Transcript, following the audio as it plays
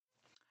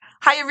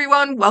Hi,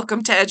 everyone.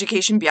 Welcome to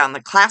Education Beyond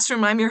the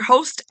Classroom. I'm your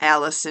host,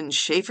 Allison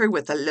Schaefer,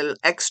 with a little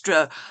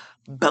extra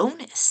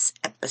bonus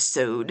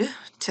episode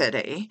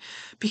today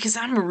because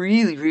I'm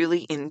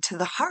really into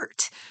the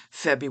heart.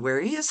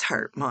 February is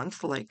Heart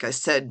Month, like I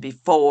said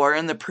before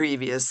in the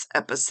previous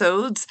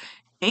episodes,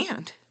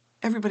 and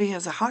everybody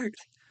has a heart.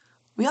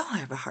 We all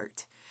have a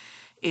heart.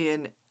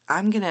 And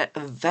I'm going to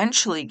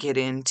eventually get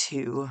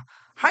into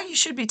how you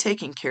should be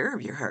taking care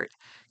of your heart.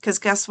 Because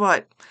guess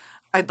what?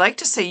 I'd like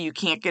to say you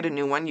can't get a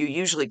new one. You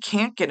usually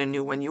can't get a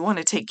new one. You want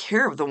to take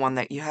care of the one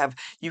that you have.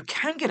 You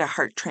can get a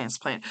heart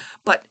transplant.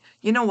 But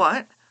you know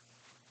what?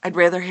 I'd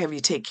rather have you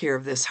take care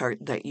of this heart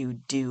that you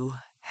do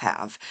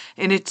have.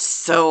 And it's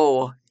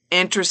so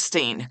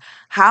interesting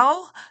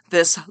how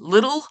this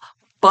little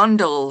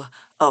bundle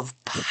of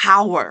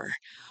power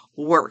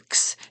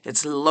works.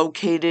 It's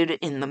located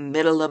in the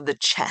middle of the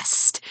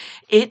chest.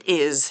 It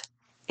is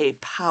a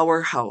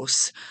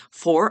powerhouse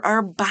for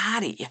our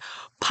body,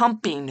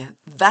 pumping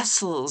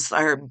vessels,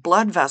 our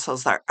blood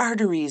vessels, our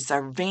arteries,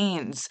 our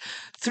veins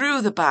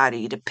through the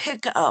body to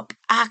pick up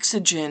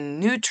oxygen,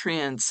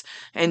 nutrients,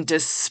 and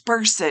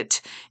disperse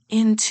it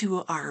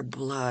into our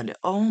blood.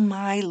 Oh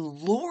my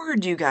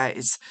Lord, you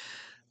guys.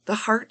 The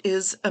heart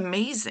is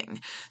amazing.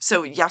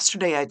 So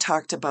yesterday I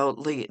talked about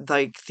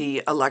like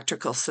the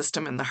electrical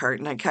system in the heart,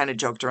 and I kind of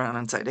joked around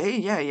and said, "Hey,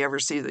 yeah, you ever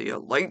see the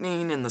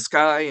lightning in the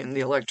sky and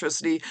the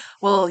electricity?"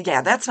 Well,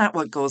 yeah, that's not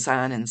what goes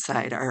on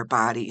inside our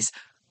bodies.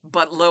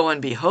 But lo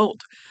and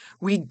behold,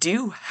 we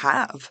do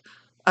have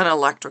an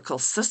electrical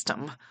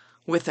system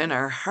within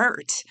our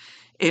heart.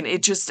 And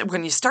it just,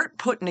 when you start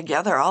putting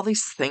together all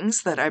these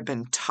things that I've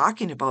been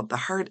talking about the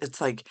heart, it's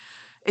like,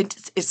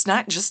 it's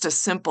not just a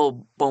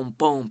simple boom,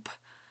 boom.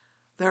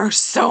 There are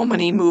so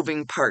many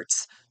moving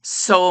parts,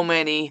 so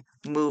many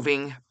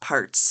moving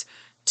parts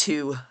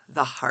to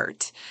the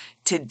heart.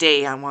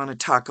 Today, I want to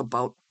talk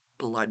about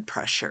blood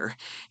pressure.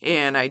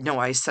 And I know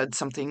I said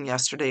something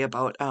yesterday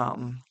about,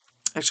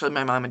 actually,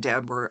 my mom and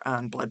dad were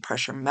on blood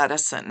pressure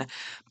medicine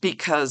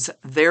because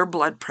their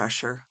blood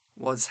pressure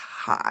was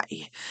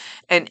high.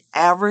 An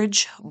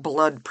average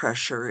blood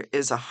pressure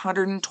is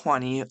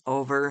 120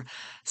 over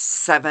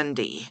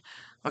 70.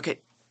 Okay,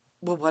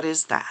 well, what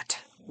is that?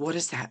 What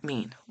does that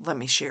mean? Let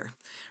me share.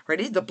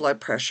 Ready? The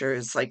blood pressure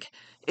is like,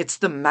 it's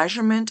the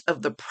measurement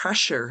of the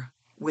pressure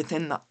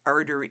within the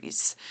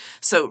arteries.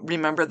 So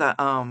remember the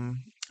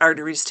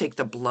arteries take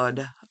the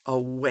blood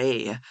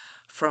away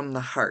from the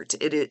heart.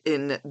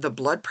 In the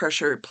blood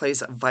pressure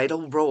plays a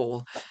vital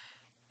role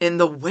in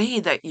the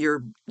way that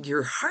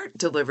your heart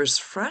delivers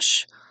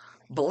fresh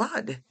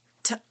blood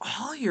to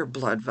all your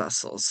blood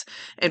vessels.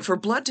 And for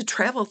blood to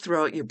travel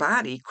throughout your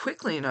body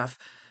quickly enough,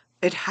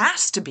 it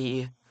has to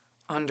be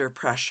under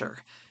pressure.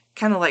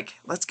 Kind of like,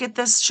 let's get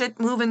this shit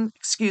moving,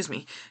 excuse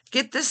me,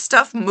 get this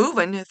stuff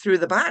moving through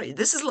the body.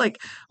 This is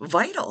like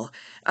vital.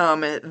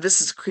 This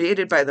is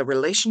created by the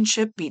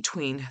relationship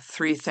between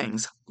three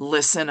things.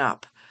 Listen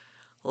up.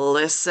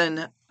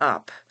 Listen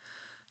up.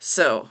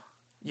 So,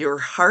 your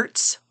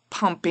heart's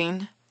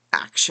pumping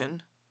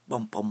action,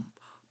 bum, bum,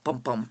 bum,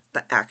 bum,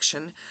 the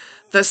action,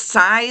 the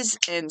size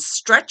and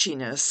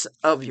stretchiness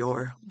of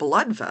your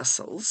blood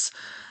vessels,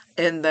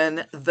 and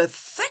then the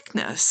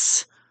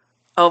thickness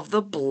of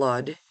the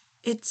blood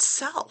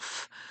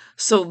itself.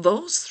 So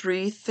those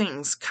three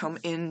things come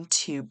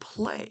into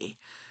play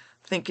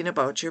thinking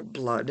about your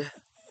blood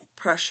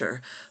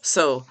pressure.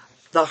 So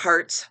the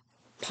heart's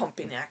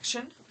pumping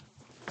action.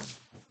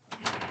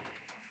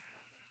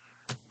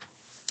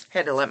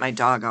 Had to let my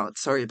dog out.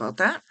 Sorry about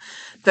that.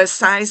 The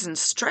size and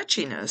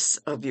stretchiness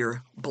of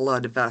your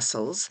blood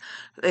vessels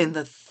and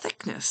the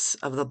thickness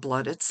of the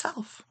blood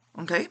itself.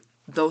 Okay?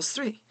 Those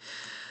three.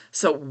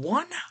 So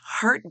one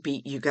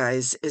heartbeat, you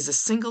guys, is a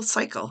single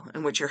cycle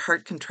in which your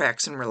heart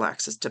contracts and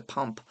relaxes to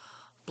pump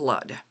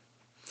blood.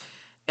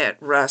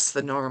 At rest,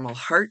 the normal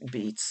heart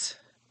beats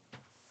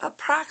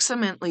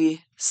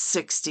approximately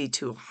 60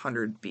 to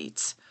 100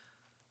 beats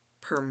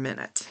per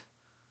minute.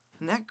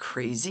 Isn't that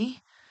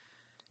crazy?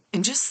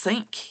 And just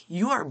think,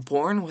 you are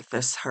born with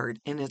this heart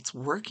and it's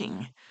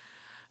working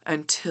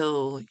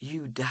until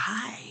you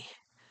die.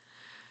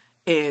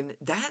 And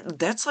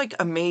that's like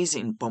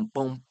amazing. Boom,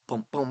 boom,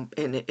 boom, boom.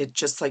 And it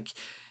just like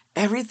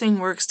everything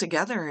works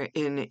together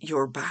in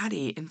your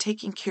body and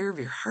taking care of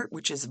your heart,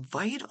 which is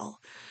vital.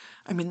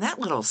 I mean, that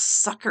little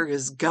sucker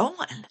is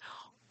going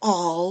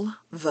all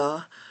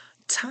the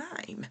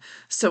time.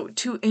 So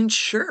to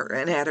ensure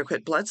an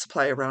adequate blood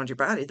supply around your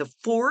body, the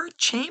four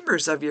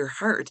chambers of your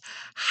heart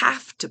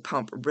have to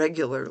pump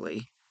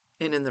regularly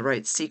and in the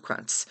right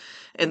sequence.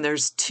 And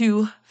there's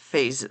two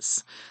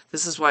phases.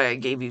 This is why I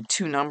gave you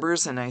two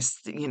numbers. And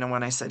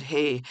when I said,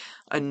 hey,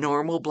 a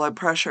normal blood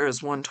pressure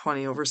is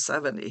 120 over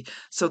 70.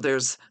 So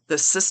there's the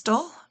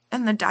systole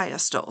and the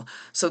diastole.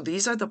 So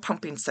these are the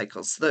pumping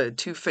cycles, the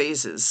two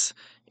phases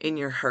in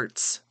your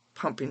heart's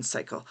pumping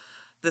cycle.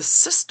 The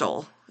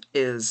systole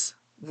is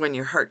when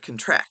your heart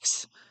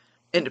contracts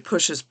and it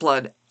pushes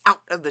blood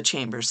out of the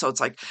chamber. So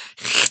it's like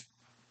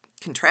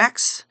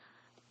contracts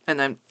and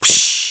then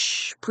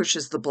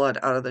pushes the blood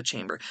out of the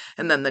chamber.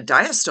 And then the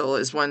diastole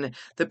is when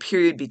the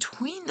period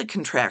between the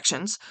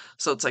contractions,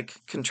 so it's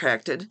like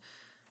contracted,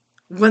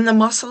 when the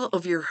muscle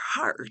of your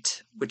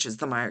heart, which is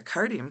the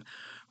myocardium,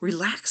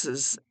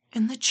 relaxes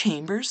and the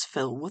chambers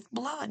fill with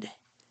blood.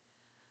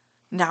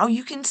 Now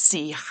you can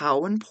see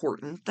how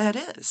important that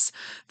is.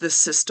 The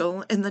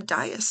systole and the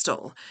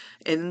diastole,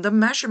 and the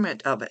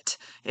measurement of it,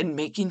 and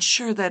making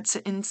sure that's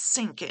in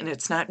sync and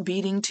it's not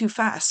beating too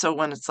fast. So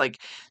when it's like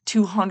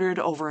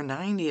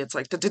 200/90, it's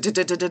like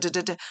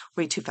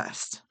way too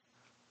fast.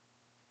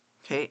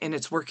 Okay, and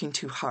it's working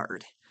too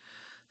hard.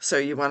 So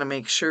you want to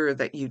make sure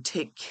that you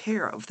take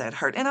care of that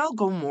heart. And I'll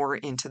go more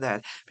into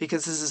that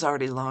because this is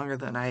already longer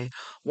than I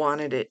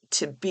wanted it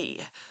to be.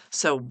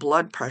 So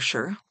blood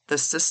pressure, the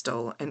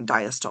systole and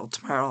diastole.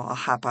 Tomorrow I'll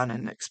hop on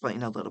and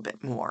explain a little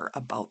bit more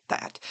about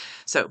that.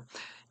 So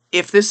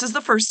if this is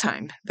the first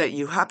time that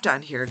you hopped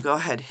on here, go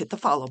ahead, hit the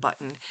follow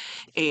button,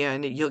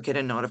 and you'll get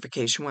a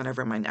notification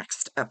whenever my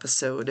next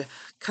episode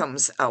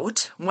comes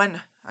out.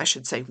 When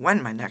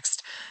my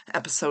next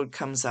episode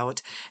comes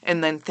out.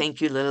 And then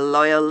thank you, little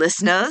loyal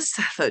listeners,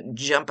 for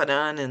jumping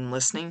on and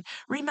listening.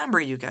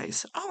 Remember, you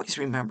guys, always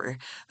remember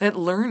that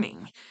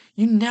learning,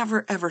 you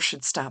never ever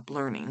should stop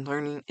learning.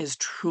 Learning is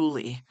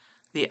truly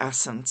the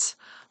essence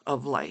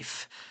of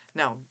life.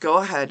 Now, go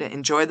ahead,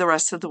 enjoy the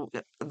rest of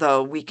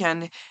the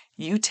weekend.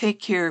 You take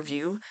care of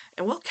you,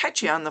 and we'll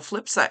catch you on the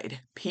flip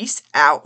side. Peace out.